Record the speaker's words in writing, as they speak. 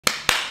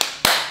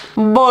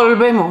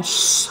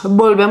Volvemos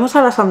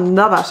a las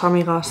andadas,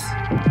 amigas.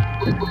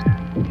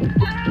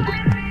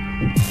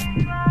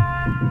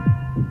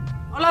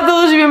 Hola a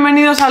todos y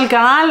bienvenidos al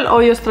canal.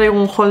 Hoy os traigo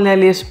un haul de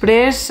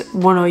Aliexpress.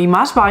 Bueno, y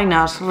más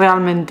vainas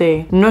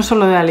realmente. No es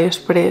solo de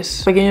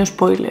Aliexpress. Pequeño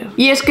spoiler.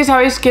 Y es que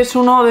sabéis que es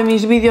uno de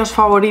mis vídeos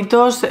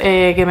favoritos,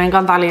 que me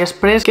encanta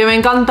Aliexpress, que me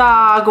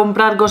encanta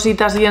comprar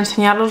cositas y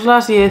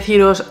enseñároslas y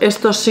deciros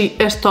esto sí,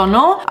 esto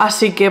no.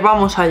 Así que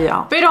vamos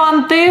allá. Pero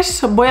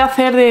antes voy a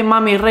hacer de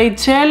mami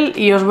Raquel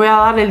y os voy a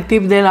dar el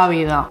tip de la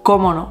vida.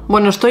 ¿Cómo no?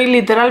 Bueno, estoy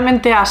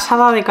literalmente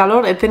asada de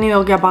calor. He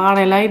tenido que apagar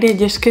el aire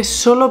y es que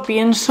solo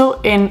pienso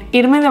en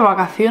irme de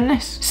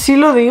vacaciones. Sí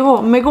lo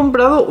digo, me he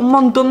comprado un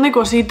montón de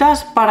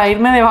cositas para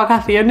irme de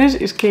vacaciones.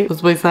 Es que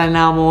os vais a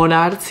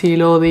enamorar si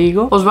lo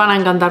digo. Os van a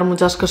encantar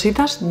muchas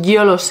cositas,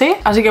 yo lo sé.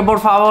 Así que por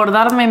favor,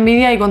 darme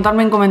envidia y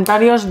contadme en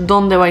comentarios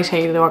dónde vais a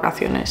ir de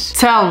vacaciones.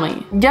 Tell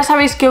me. Ya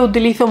sabéis que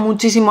utilizo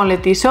muchísimo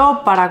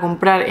Letishop para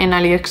comprar en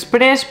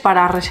Aliexpress,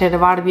 para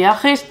reservar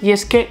viajes. Y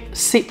es que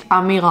sí,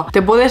 amiga,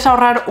 te puedes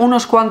ahorrar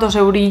unos cuantos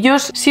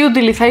eurillos si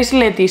utilizáis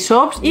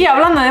Letishop. Y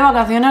hablando de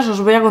vacaciones,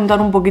 os voy a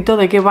contar un poquito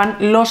de qué van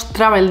los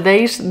Travel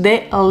Days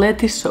de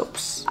Letishop.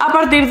 A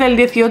partir del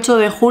 18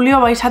 de julio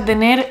vais a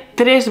tener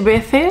 3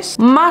 veces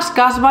más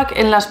cashback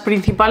en las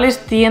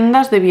principales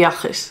tiendas de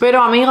viajes.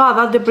 Pero amiga,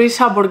 date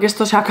prisa porque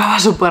esto se acaba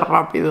súper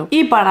rápido.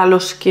 Y para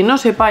los que no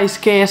sepáis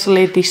qué es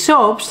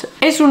Letishop,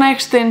 es una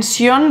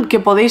extensión que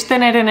podéis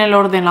tener en el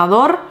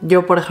ordenador.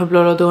 Yo por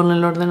ejemplo lo tengo en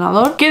el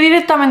ordenador, que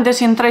directamente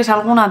si entráis a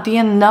alguna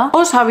tienda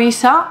os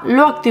avisa,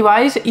 lo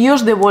activáis y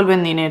os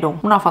devuelven dinero.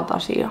 Una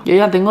fantasía. Yo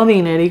ya tengo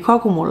dinerico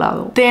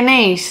acumulado.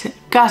 Tenéis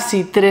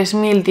casi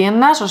 3000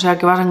 tiendas, o sea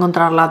que vas a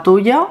encontrar la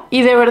tuya.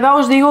 Y de verdad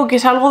os digo que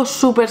es algo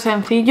súper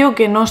sencillo,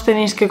 que no os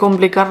tenéis que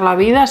complicar la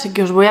vida, así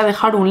que os voy a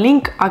dejar un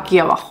link aquí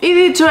abajo. Y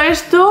dicho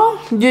esto,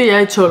 yo ya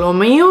he hecho lo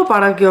mío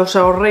para que os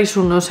ahorréis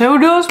unos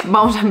euros.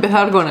 Vamos a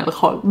empezar con el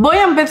haul. Voy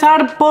a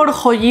empezar por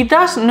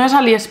joyitas, no es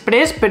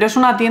Aliexpress, pero es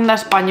una tienda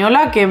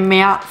española que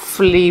me ha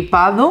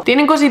flipado.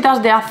 Tienen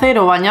cositas de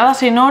acero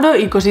bañadas en oro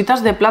y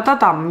cositas de plata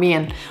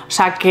también. O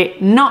sea que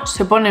no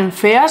se ponen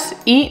feas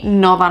y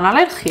no dan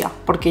alergia,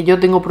 porque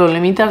yo tengo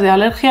problemitas de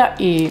alergia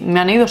y me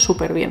han ido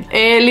súper bien.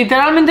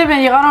 Literalmente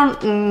me llegaron,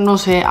 no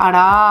sé,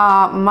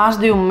 hará más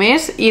de un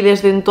mes y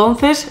desde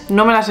entonces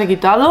no me las he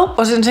quitado.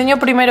 Os enseño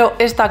primero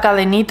esta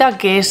cadenita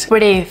que es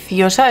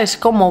preciosa, es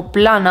como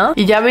plana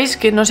y ya veis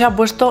que no se ha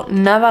puesto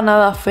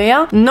nada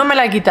fea. No me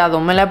la he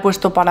quitado, me la he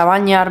puesto para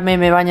bañarme,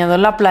 me he bañado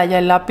en la playa,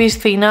 en la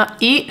piscina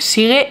y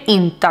sigue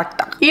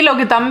intacta. Y lo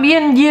que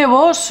también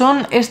llevo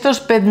son estos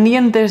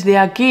pendientes de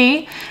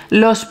aquí,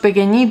 los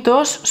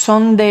pequeñitos,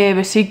 son de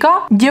Vesiica.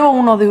 Llevo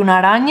uno de una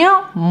araña,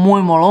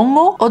 muy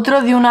molongo,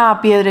 otro de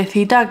una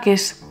piedrecita que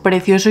es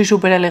precioso y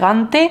súper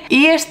elegante,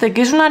 y este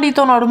que es un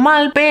arito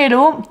normal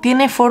pero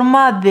tiene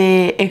forma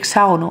de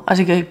hexágono,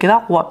 así que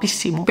queda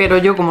guapísimo. Pero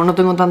yo como no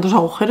tengo tantos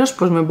agujeros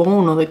pues me pongo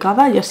uno de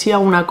cada y así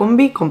hago una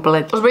combi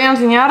completa. Os voy a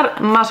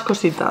enseñar más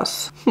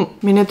cositas.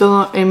 Viene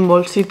todo en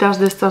bolsitas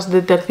de estas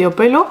de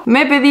terciopelo.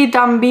 Me pedí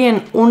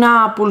también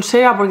una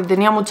pulsera porque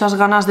tenía muchas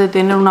ganas de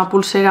tener una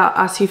pulsera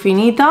así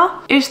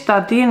finita.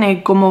 Esta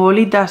tiene como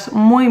bolitas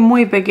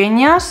muy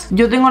pequeñas.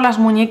 Yo tengo las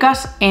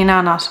muñecas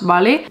enanas,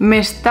 ¿vale? Me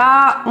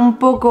está un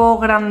poco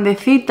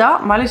grandecita,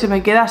 ¿vale? Se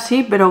me queda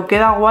así, pero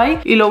queda guay.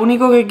 Y lo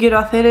único que quiero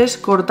hacer es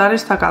cortar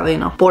esta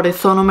cadena. Por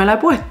eso no me la he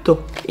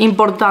puesto.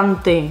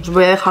 Importante, os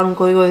voy a dejar un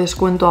código de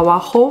descuento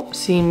abajo,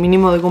 sin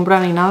mínimo de compra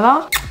ni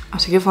nada.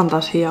 Así que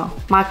fantasía.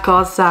 Más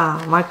cosa.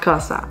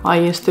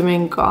 Ay, este me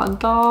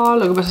encanta.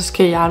 Lo que pasa es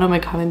que ya no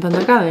me cabe en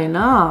tanta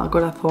cadena,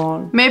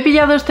 corazón. Me he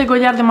pillado este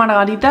collar de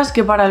margaritas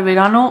que para el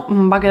verano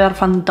va a quedar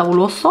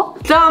fantabuloso.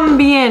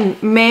 También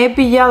me he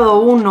pillado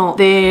uno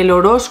del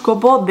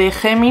horóscopo de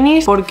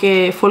Géminis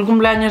porque fue el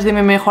cumpleaños de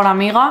mi mejor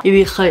amiga y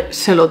dije,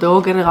 se lo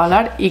tengo que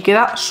regalar y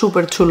queda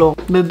súper chulo.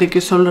 Desde que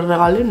se lo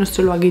regalé no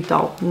se lo ha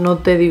quitado. No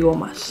te digo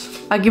más.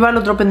 Aquí va el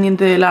otro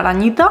pendiente de la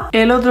arañita,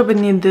 el otro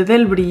pendiente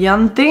del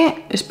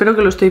brillante. Espero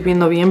que lo estoy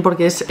viendo bien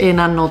porque es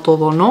enano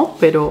todo, ¿no?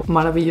 Pero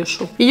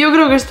maravilloso. Y yo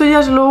creo que esto ya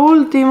es lo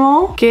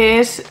último, que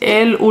es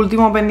el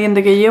último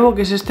pendiente que llevo,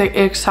 que es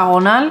este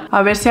hexagonal.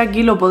 A ver si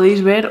aquí lo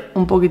podéis ver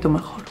un poquito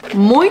mejor.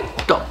 Muy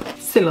top,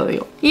 se lo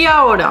digo. Y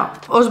ahora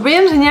os voy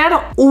a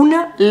enseñar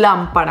una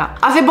lámpara.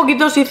 Hace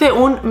poquito os hice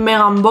un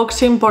mega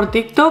unboxing por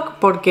TikTok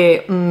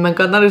porque me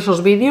encantan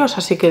esos vídeos,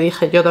 así que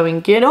dije yo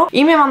también quiero.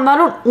 Y me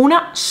mandaron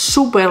una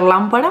super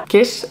lámpara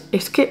que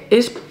es que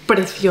es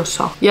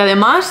preciosa. Y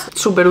además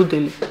súper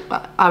útil.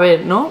 A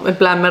ver, ¿no? En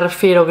plan me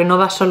refiero que no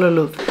da solo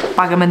luz,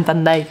 para que me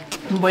entendáis.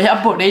 Voy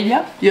a por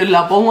ella y os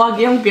la pongo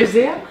aquí aunque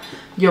sea.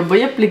 Y os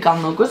voy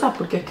explicando cosas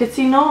porque es que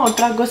si no,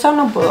 otra cosa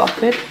no puedo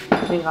hacer.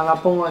 Venga, la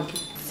pongo aquí.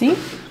 ¿Sí?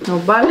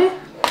 ¿Nos vale?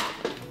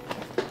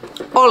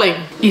 ¡Ole!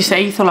 Y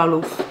se hizo la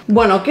luz.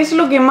 Bueno, ¿qué es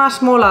lo que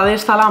más mola de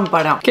esta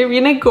lámpara? Que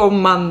viene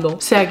con mando.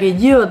 O sea que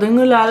yo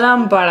tengo la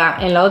lámpara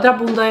en la otra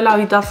punta de la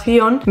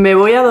habitación, me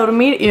voy a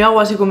dormir y me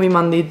hago así con mi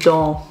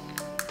mandito.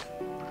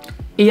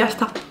 Y ya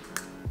está.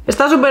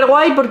 Está súper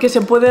guay porque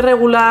se puede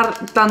regular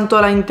tanto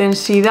la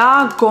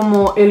intensidad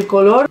como el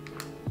color.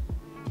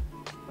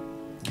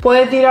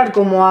 Puede tirar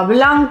como a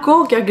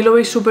blanco, que aquí lo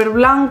veis súper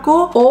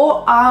blanco,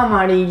 o a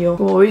amarillo.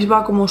 Como veis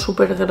va como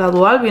súper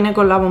gradual, viene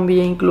con la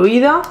bombilla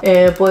incluida.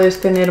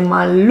 Puedes tener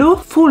mal luz,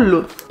 full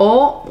luz,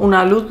 o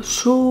una luz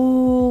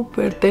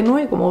súper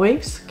tenue, como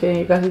veis,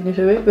 que casi no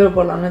se ve, pero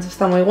por la noche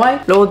está muy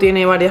guay. Luego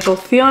tiene varias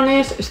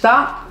opciones,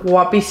 está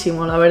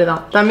guapísimo, la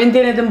verdad. También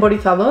tiene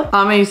temporizador,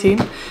 amazing.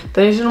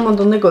 Tenéis un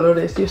montón de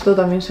colores y esto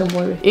también se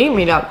mueve. Y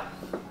mirad,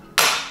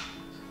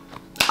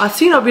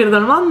 así no pierdo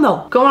el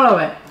mando. ¿Cómo lo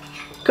ves?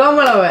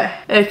 ¿Cómo lo ves?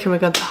 Es que me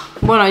encanta.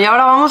 Bueno, y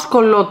ahora vamos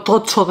con lo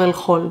tocho del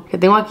haul, que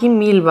tengo aquí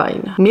 1000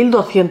 vainas,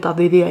 1200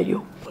 diría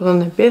yo. ¿Por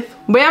dónde empiezo?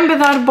 Voy a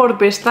empezar por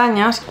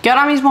pestañas, que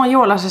ahora mismo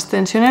llevo las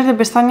extensiones de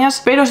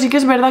pestañas, pero sí que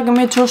es verdad que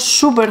me he hecho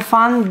súper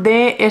fan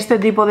de este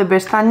tipo de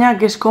pestaña,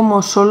 que es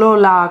como solo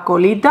la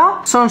colita.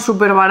 Son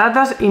súper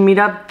baratas y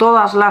mirad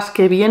todas las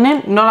que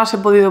vienen. No las he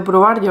podido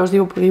probar, ya os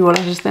digo, porque llevo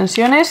las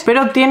extensiones,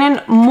 pero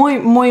tienen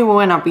muy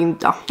buena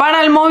pinta.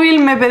 Para el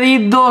móvil me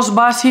pedí dos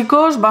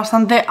básicos,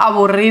 bastante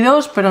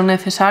aburridos, pero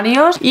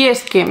necesarios. Y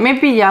es que me he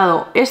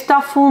pillado esta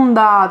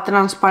funda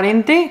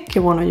transparente, que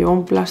bueno, lleva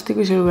un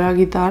plástico y se lo voy a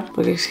quitar,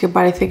 porque es que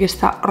parece que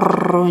está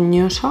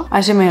roñosa.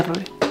 ASMR.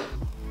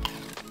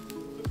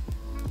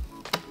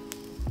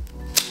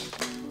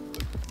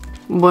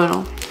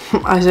 Bueno,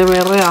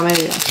 ASMR a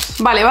medias.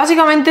 Vale,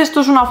 básicamente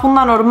esto es una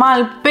funda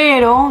normal,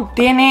 pero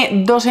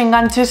tiene dos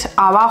enganches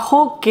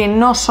abajo que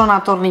no son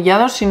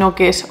atornillados, sino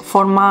que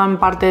forman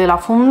parte de la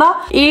funda.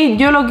 Y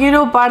yo lo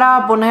quiero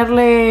para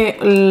ponerle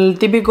el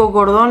típico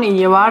cordón y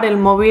llevar el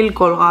móvil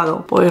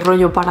colgado. Pues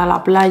rollo para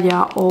la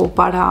playa o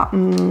para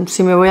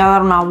si me voy a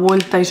dar una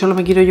vuelta y solo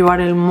me quiero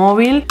llevar el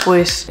móvil,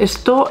 pues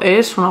esto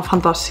es una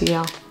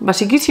fantasía.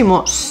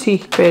 ¿Basiquísimo?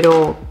 Sí,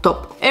 pero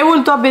top. He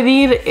vuelto a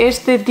pedir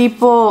este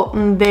tipo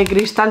de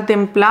cristal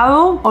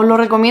templado. Os lo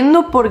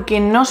recomiendo porque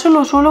no se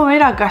lo suelo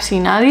ver a casi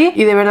nadie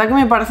y de verdad que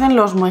me parecen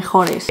los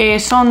mejores.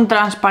 Son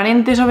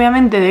transparentes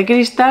obviamente de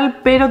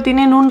cristal, pero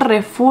tienen un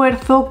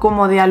refuerzo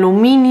como de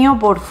aluminio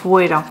por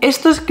fuera.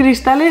 Estos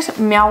cristales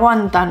me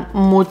aguantan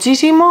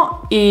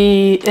muchísimo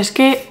y es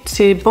que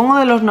si pongo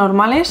de los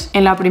normales,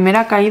 en la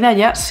primera caída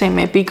ya se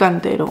me pica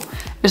entero.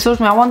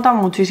 Estos me aguantan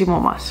muchísimo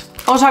más.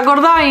 ¿Os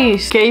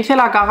acordáis que hice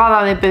la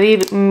cagada de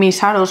pedir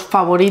mis aros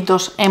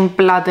favoritos en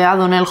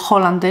plateado en el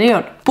haul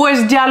anterior?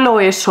 Pues ya lo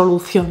he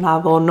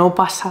solucionado, no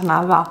pasa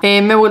nada. Me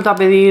he vuelto a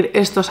pedir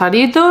estos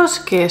aritos,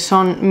 que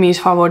son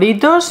mis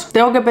favoritos.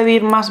 Tengo que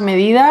pedir más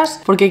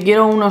medidas porque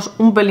quiero unos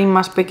un pelín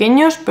más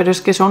pequeños, pero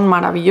es que son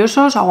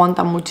maravillosos,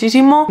 aguantan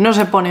muchísimo, no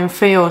se ponen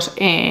feos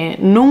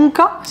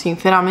nunca.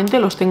 Sinceramente,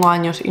 los tengo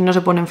años y no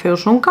se ponen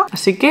feos nunca.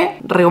 Así que,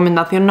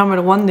 recomendación number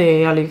one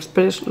de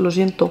Aliexpress, lo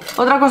siento.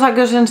 Otra cosa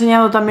que os he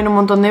enseñado también un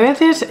montón de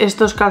veces,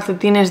 estos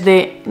calcetines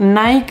de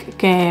Nike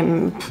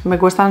que me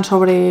cuestan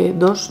sobre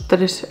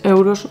 2-3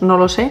 euros, no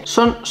lo sé.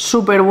 Son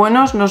súper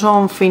buenos, no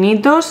son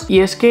finitos y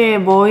es que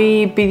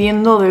voy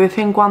pidiendo de vez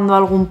en cuando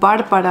algún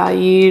par para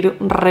ir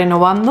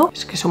renovando.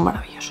 Es que son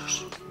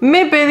maravillosos.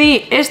 Me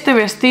pedí este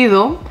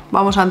vestido,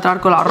 vamos a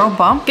entrar con la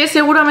ropa, que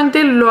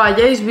seguramente lo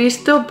hayáis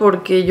visto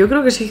porque yo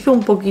creo que se hizo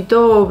un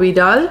poquito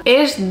viral.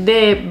 Es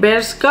de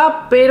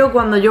Vesiica, pero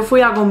cuando yo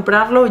fui a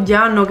comprarlo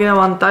ya no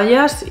quedaban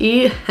tallas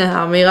y,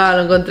 amiga,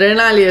 lo encontré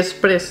en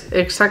Aliexpress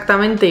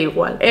exactamente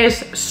igual.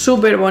 Es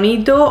súper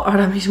bonito,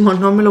 ahora mismo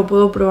no me lo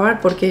puedo probar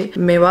porque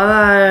me va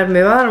a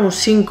dar un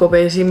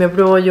síncope si me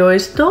pruebo yo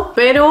esto,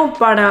 pero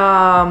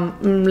para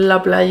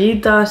la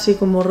playita, así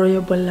como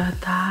rollo pues la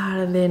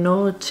tarde,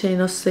 noche,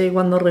 no sé,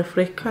 cuando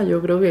refresca,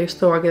 yo creo que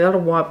esto va a quedar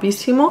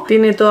guapísimo.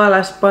 Tiene toda la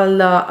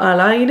espalda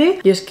al aire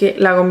y es que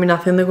la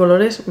combinación de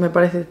colores me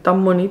parece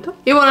tan bonita.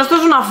 Y bueno, esto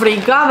es una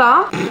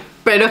fricada,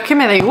 pero es que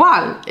me da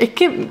igual, es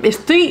que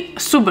estoy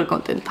súper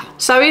contenta.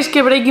 Sabéis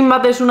que Breaking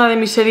Bad es una de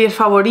mis series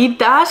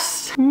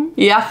favoritas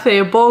y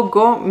hace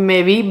poco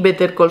me vi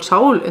Better Call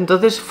Saul,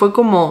 entonces fue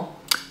como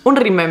un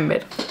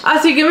remember.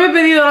 Así que me he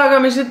pedido la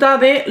camiseta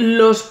de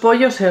los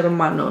pollos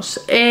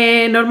hermanos.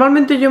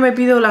 Normalmente yo me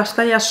pido las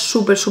tallas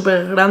súper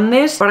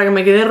grandes para que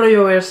me quede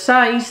rollo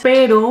oversize,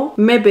 pero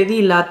me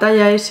pedí la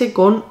talla S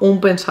con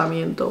un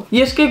pensamiento.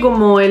 Y es que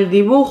como el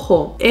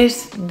dibujo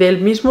es del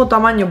mismo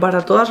tamaño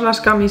para todas las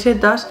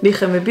camisetas,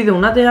 dije me pido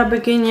una talla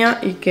pequeña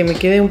y que me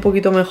quede un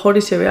poquito mejor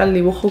y se vea el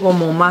dibujo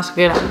como más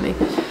grande.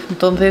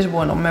 Entonces,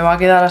 bueno, me va a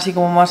quedar así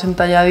como más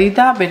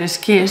entalladita, pero es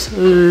que es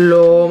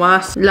lo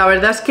más... La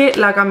verdad es que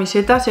la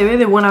camiseta se ve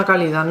de buena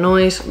calidad, no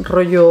es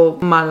rollo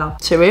mala,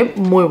 se ve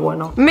muy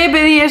bueno. Me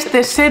pedí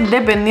este set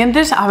de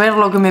pendientes, a ver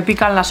lo que me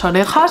pican las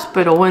orejas,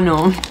 pero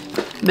bueno...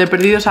 de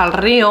Perdidos al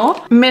Río.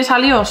 Me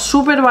salió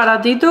súper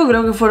baratito,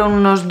 creo que fueron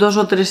unos 2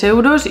 o 3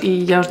 euros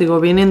y ya os digo,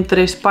 vienen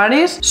 3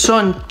 pares,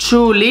 son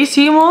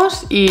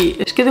chulísimos y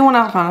es que tengo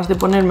unas ganas de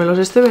ponérmelos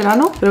este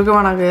verano, creo que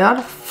van a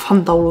quedar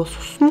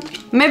fantabulosos.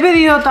 Me he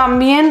pedido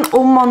también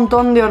un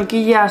montón de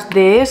horquillas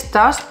de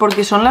estas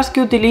porque son las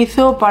que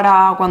utilizo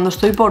para cuando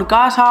estoy por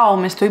casa o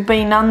me estoy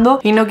peinando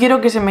y no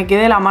quiero que se me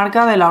quede la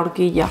marca de la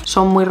horquilla.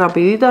 Son muy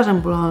rapiditas,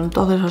 en plan,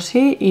 entonces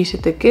así y se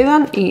te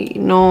quedan y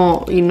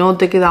no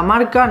te queda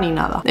marca ni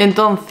nada.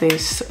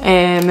 Entonces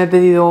me he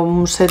pedido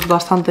un set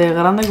bastante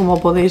grande, como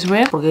podéis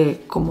ver,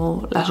 porque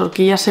como las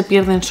horquillas se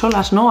pierden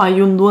solas, ¿no?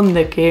 Hay un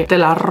duende que te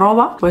las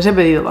roba, pues he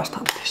pedido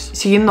bastantes.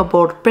 Siguiendo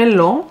por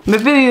pelo, me he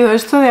pedido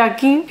esto de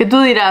aquí, que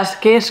tú dirás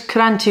que es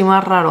crunchy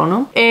más raro,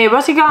 ¿no?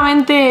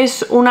 Básicamente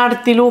es un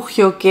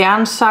artilugio que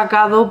han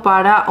sacado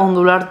para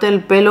ondularte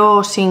el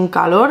pelo sin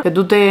calor, que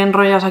tú te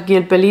enrollas aquí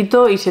el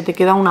pelito y se te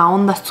queda una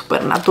onda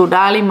súper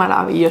natural y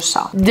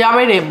maravillosa. Ya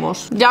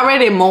veremos,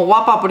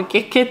 guapa, porque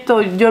es que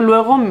esto yo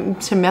luego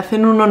se me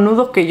hacen unos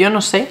nudos que yo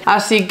no sé.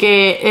 Así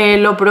que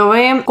lo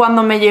probé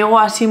cuando me llegó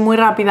así muy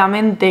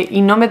rápidamente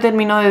y no me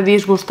terminó de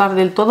disgustar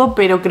del todo,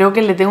 pero creo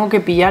que le tengo que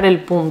pillar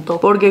el punto,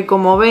 porque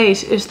como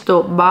veis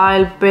esto va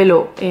el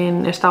pelo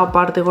en esta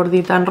parte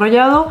gordita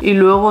enrollado y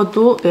luego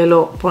tú te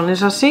lo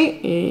pones así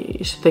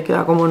y se te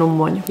queda como en un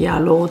moño. Ya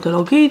luego te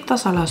lo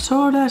quitas a las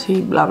horas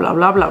y bla bla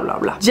bla bla bla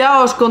bla.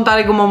 Ya os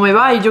contaré cómo me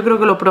va y yo creo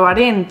que lo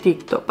probaré en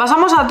TikTok.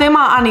 Pasamos a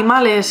tema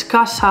animales,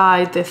 casa,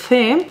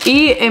 etc.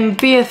 Y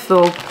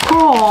empiezo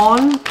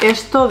con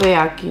esto de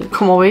aquí.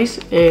 Como veis,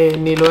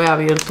 ni lo he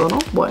abierto, ¿no?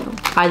 Bueno,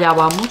 allá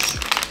vamos.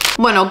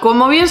 Bueno,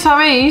 como bien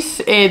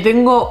sabéis,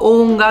 tengo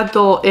un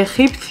gato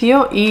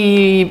egipcio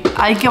y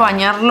hay que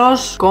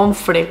bañarlos con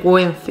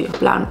frecuencia. En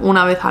plan,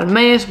 una vez al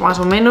mes, más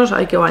o menos,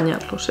 hay que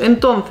bañarlos.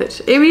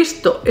 Entonces, he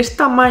visto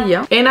esta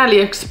malla en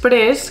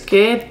Aliexpress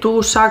que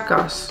tú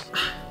sacas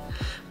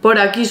por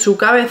aquí su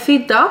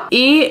cabecita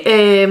y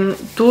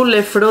tú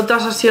le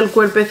frotas así el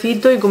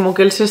cuerpecito y como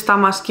que él se está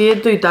más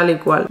quieto y tal y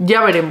cual.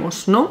 Ya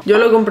veremos, ¿no? Yo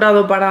lo he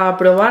comprado para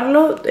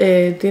probarlo.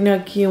 Tiene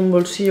aquí un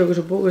bolsillo que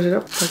supongo que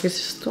será... ¿Para qué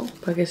es esto?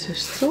 ¿Para qué es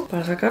esto?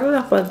 ¿Para sacarle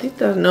las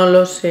patitas? No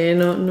lo sé,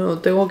 no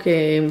tengo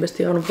que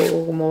investigar un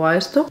poco cómo va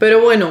esto.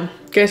 Pero bueno,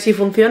 que si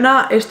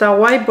funciona está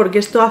guay porque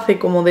esto hace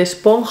como de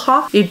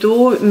esponja y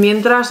tú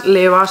mientras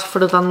le vas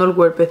frotando el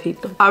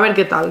cuerpecito. A ver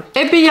qué tal.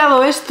 He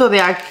pillado esto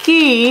de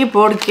aquí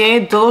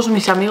porque todos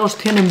mis amigos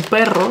tienen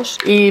perros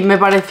y me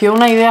pareció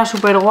una idea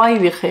súper guay y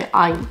dije,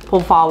 ay,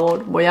 por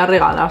favor, voy a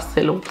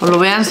regalárselo. Os lo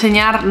voy a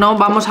enseñar, ¿no?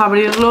 Vamos a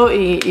abrirlo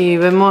y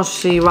vemos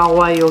si va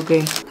guay o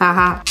qué.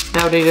 Ajá,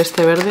 voy a abrir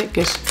este verde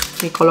que es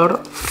mi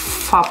color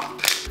fab.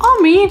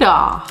 ¡Oh,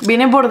 mira!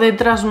 Viene por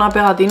detrás una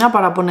pegatina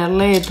para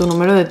ponerle tu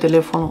número de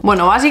teléfono.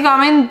 Bueno,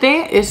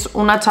 básicamente es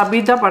una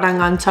chapita para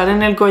enganchar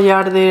en el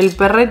collar del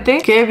perrete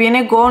que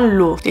viene con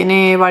luz.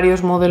 Tiene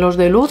varios modelos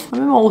de luz. A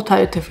mí me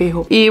gusta este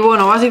fijo. Y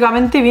bueno,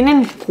 básicamente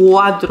vienen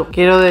 4,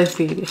 quiero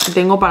decir. Es que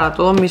tengo para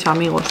todos mis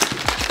amigos.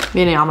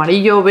 Viene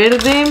amarillo,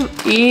 verde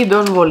y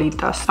 2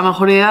 bolitas. La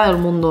mejor idea del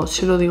mundo,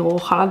 si lo digo.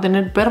 Ojalá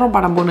tener perro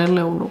para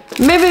ponerle uno.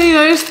 Me he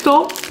pedido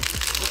esto,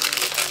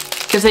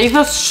 que se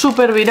hizo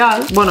súper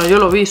viral. Bueno, yo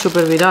lo vi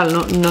súper viral,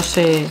 no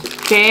sé.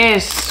 Que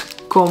es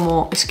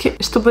como... Es que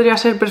esto podría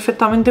ser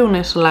perfectamente un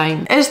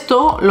slime.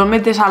 Esto lo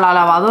metes a la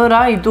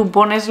lavadora y tú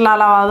pones la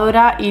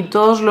lavadora y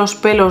todos los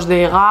pelos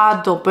de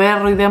gato,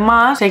 perro y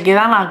demás se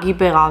quedan aquí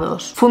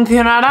pegados.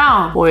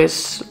 ¿Funcionará?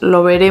 Pues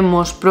lo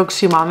veremos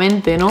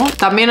próximamente, ¿no?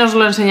 También os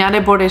lo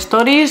enseñaré por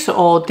stories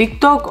o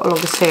TikTok o lo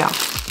que sea.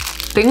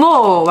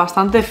 Tengo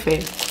bastante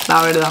fe,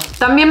 la verdad.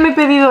 También me he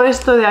pedido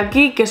esto de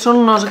aquí, que son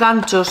unos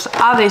ganchos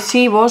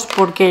adhesivos,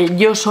 porque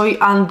yo soy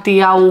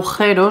anti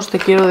agujeros, te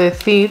quiero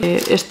decir.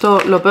 Esto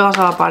lo pegas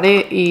a la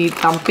pared y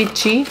tan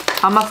pichi.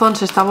 Amazon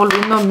se está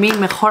volviendo mi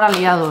mejor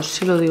aliado,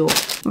 si lo digo.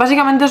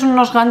 Básicamente son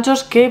unos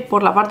ganchos que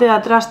por la parte de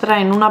atrás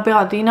traen una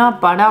pegatina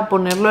para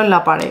ponerlo en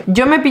la pared.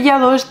 Yo me he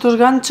pillado estos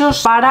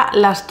ganchos para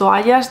las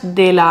toallas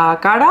de la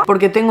cara,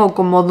 porque tengo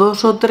como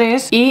 2 o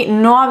 3 y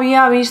no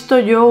había visto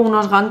yo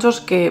unos ganchos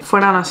que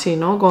fueran así,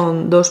 ¿no?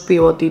 Con 2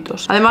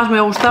 pivotitos. Además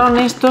me gustaron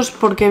estos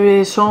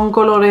porque son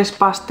colores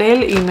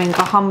pastel y me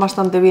encajan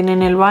bastante bien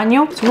en el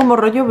baño. Son como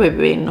rollo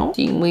bebé, ¿no?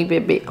 Sí, muy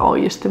bebé.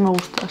 Ay, este me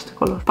gusta, este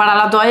color. Para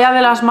la toalla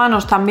de las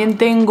manos también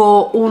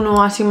tengo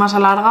uno así más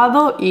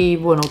alargado y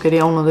bueno,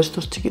 quería uno de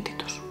estos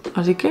chiquititos.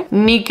 Así que,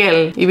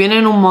 níquel. Y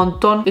vienen un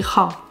montón.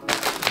 Hija,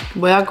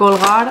 voy a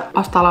colgar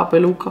hasta la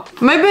peluca.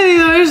 Me he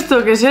pedido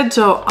esto que se ha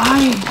hecho.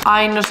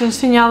 Ay, nos he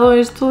enseñado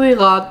esto de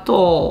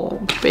gato.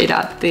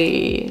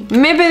 Espérate.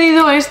 Me he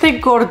pedido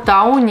este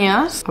corta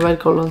uñas. A ver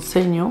que os lo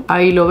enseño.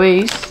 Ahí lo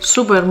veis.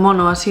 Súper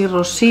mono, así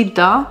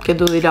rosita. Que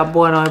tú dirás,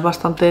 bueno, es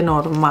bastante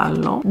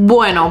normal, ¿no?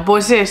 Bueno,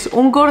 pues es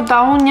un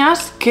corta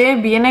uñas que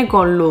viene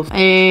con luz.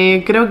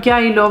 Creo que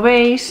ahí lo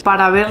veis.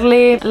 Para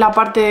verle la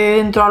parte de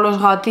dentro a los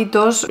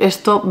gatitos,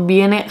 esto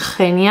viene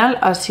genial.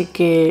 Así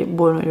que,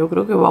 bueno, yo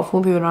creo que va a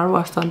funcionar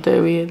bastante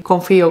bien.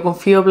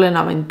 Confío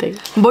plenamente.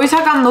 Voy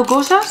sacando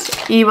cosas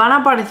y van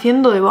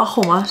apareciendo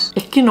debajo más.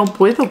 Es que no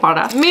puedo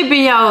parar. Me he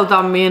pillado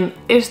también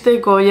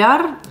este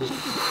collar.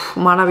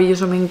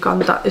 maravilloso, me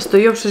encanta.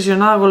 Estoy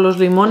obsesionada con los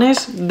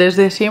limones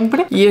desde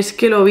siempre y es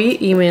que lo vi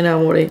y me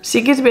enamoré.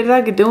 Sí que es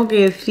verdad que tengo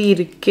que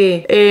decir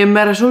que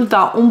me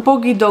resulta un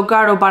poquito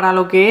caro para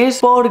lo que es,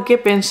 porque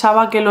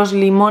pensaba que los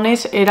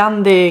limones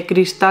eran de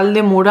cristal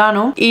de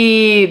Murano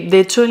y de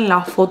hecho en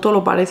la foto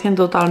lo parecen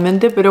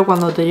totalmente, pero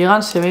cuando te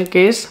llegan se ve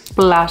que es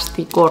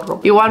plasticorro.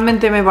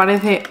 Igualmente me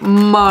parece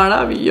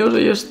maravilloso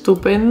y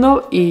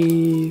estupendo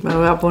y me lo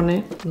voy a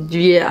poner.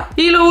 Yeah.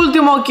 Y lo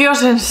último que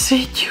os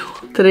enseño,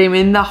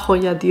 tremenda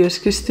joya, tío, es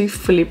que estoy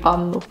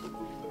flipando.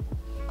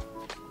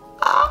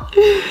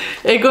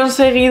 He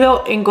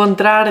conseguido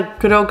encontrar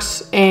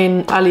Crocs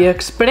en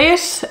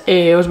Aliexpress.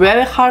 Os voy a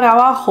dejar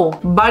abajo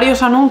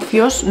varios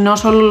anuncios, no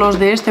solo los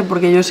de este,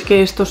 porque yo sé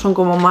que estos son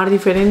como más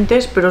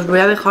diferentes, pero os voy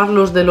a dejar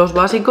los de los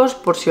básicos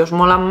por si os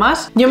molan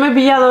más. Yo me he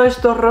pillado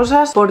estos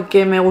rosas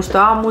porque me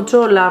gustaba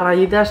mucho la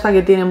rayita esta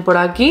que tienen por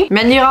aquí.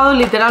 Me han llegado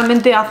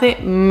literalmente hace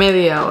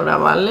media hora,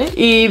 ¿vale?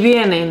 Y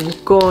vienen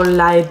con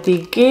la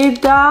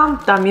etiqueta,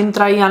 también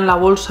traían la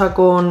bolsa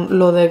con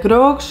lo de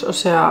Crocs, o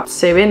sea,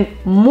 se ven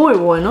muy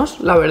buenos,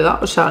 la verdad.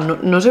 O sea,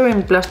 no se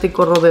ven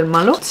plástico del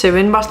malo, se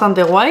ven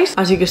bastante guays,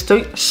 así que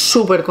estoy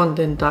súper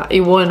contenta. Y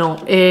bueno,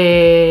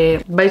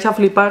 vais a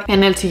flipar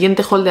en el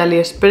siguiente haul de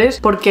Aliexpress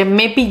porque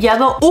me he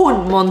pillado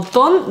un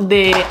montón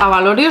de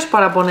avalorios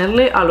para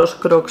ponerle a los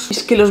Crocs.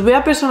 Es que los voy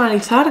a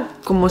personalizar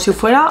como si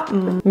fuera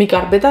mi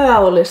carpeta de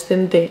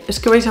adolescente. Es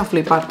que vais a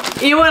flipar.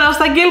 Y bueno,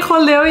 hasta aquí el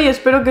haul de hoy.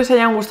 Espero que os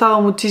hayan gustado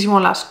muchísimo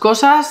las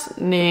cosas.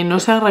 No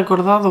os he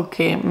recordado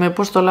que me he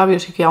puesto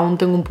labios y que aún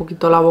tengo un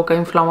poquito la boca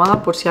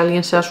inflamada, por si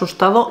alguien se ha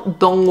asustado,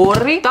 don't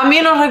worry.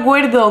 También os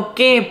recuerdo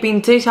que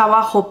pinchéis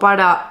abajo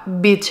para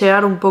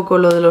bichear un poco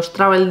lo de los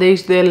travel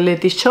days de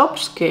Leti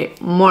Shops, que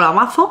mola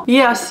mazo, y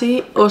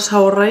así os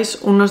ahorráis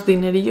unos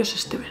dinerillos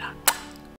este verano.